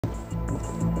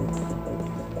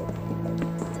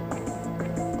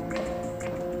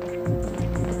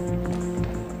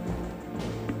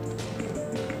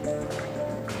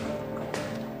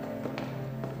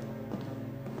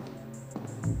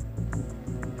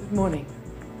Morning.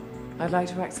 I'd like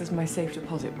to access my safe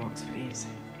deposit box, please.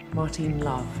 Martine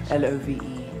Love,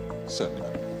 L-O-V-E. Certainly,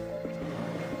 ma'am.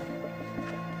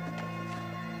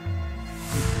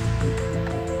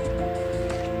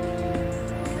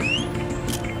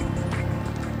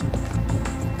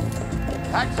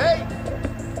 Taxi!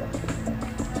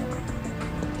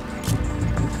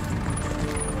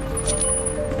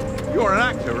 You're an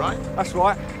actor, right? That's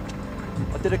right.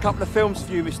 I did a couple of films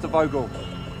for you, Mr. Vogel.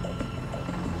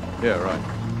 Yeah, right.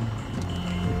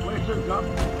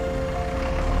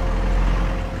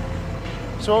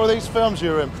 So what were these films you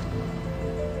were in?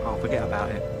 Oh, forget about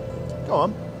it. Go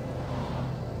on.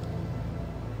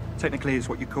 Technically, it's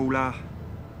what you call,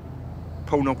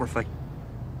 pornography.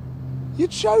 You're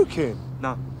joking?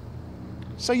 No.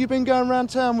 So you've been going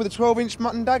around town with a 12-inch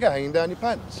mutton dagger hanging down your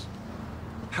pants?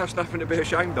 That's nothing to be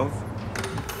ashamed of.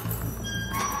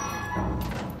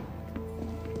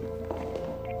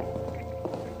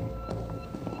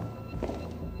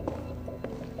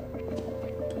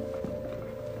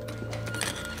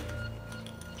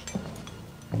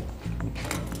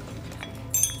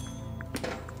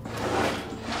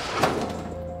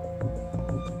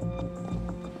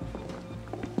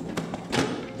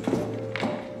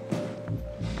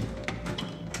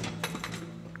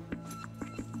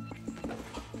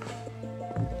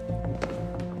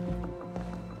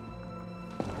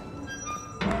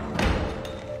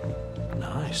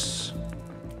 Nice.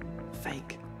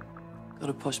 Fake. Got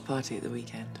a posh party at the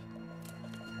weekend.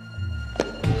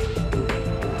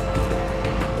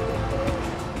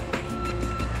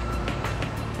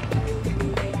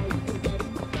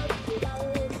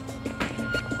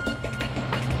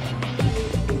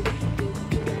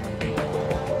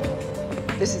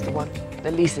 This is the one.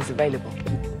 The lease is available.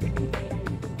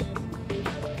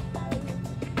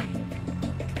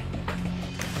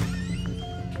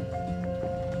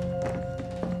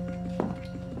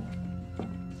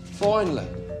 Finally.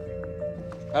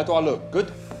 How do I look?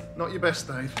 Good? Not your best,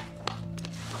 Dave.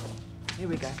 Here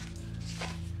we go.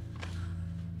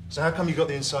 So how come you got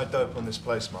the inside dope on this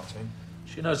place, Martine?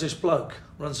 She knows this bloke,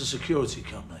 runs a security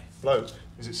company. Bloke,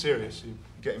 is it serious? You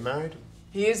getting married?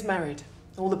 He is married.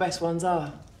 All the best ones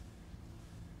are.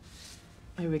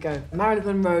 Here we go.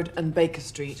 Marylebone Road and Baker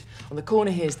Street. On the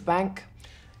corner here's the bank.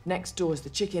 Next door is the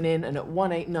Chicken Inn, and at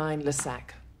 189 Le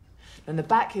Sac. Then the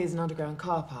back here's an underground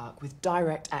car park with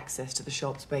direct access to the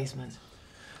shop's basement.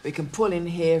 We can pull in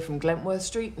here from Glentworth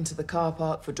Street into the car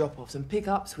park for drop-offs and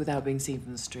pick-ups without being seen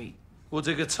from the street. We'll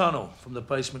dig a tunnel from the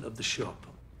basement of the shop,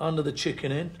 under the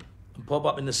Chicken Inn, and pop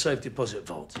up in the safe deposit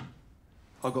vault.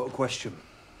 I've got a question.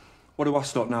 What do I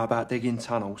not know about digging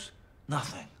tunnels?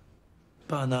 Nothing.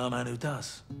 But I know a man who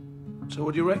does. So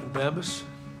what do you reckon, Bambus?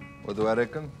 What do I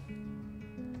reckon?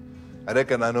 I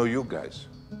reckon I know you guys,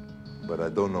 but I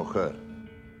don't know her.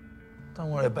 Don't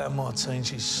worry about Martine,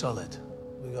 she's solid.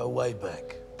 We go way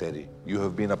back. Teddy, you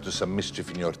have been up to some mischief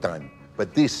in your time.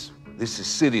 But this is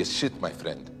serious shit, my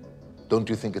friend. Don't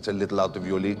you think it's a little out of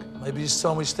your league? Maybe it's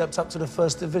time we stepped up to the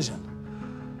first division.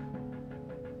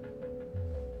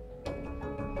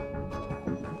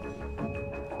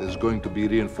 There's going to be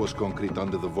reinforced concrete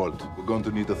under the vault. We're going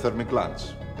to need a thermic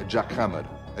lance, a jackhammer,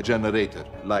 a generator,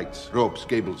 lights, ropes,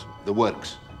 cables, the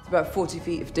works. It's about 40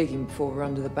 feet of digging before we're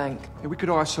under the bank. Yeah, we could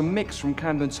hire some mix from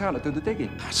Camden Town to do the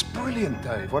digging. That's brilliant,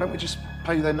 Dave. Why don't we just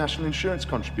pay their national insurance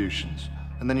contributions?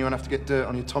 And then you won't have to get dirt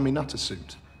on your Tommy Nutter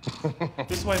suit.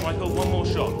 This way, Michael. One more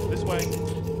shot. This way.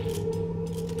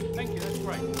 Thank you. That's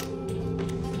great.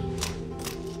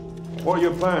 What are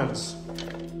your plans?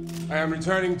 I am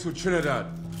returning to Trinidad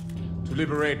to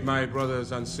liberate my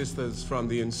brothers and sisters from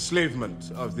the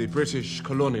enslavement of the British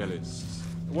colonialists.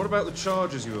 What about the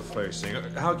charges you were facing?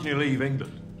 How can you leave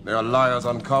England? They are liars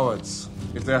and cowards.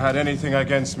 If they had anything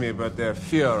against me but their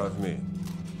fear of me,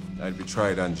 I'd be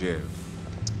tried and jailed.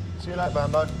 See you later,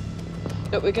 Bambo.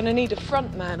 Look, we're going to need a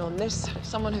front man on this.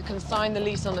 Someone who can sign the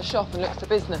lease on the shop and look for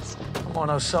business. I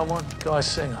know someone, Guy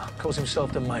Singer, calls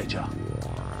himself the Major.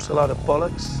 It's a load of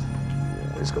bollocks.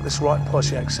 He's got this right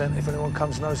posh accent if anyone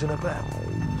comes nosing about.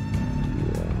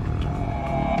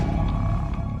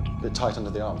 A bit tight under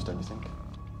the arms, don't you think?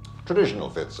 Traditional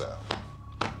fit, sir.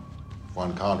 If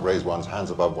one can't raise one's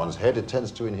hands above one's head, it tends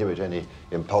to inhibit any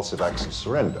impulsive acts of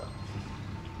surrender.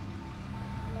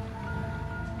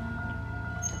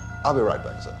 I'll be right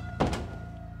back, sir.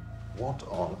 What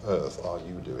on earth are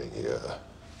you doing here?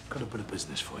 Got a bit of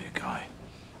business for you, Guy.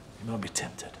 You might be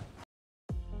tempted.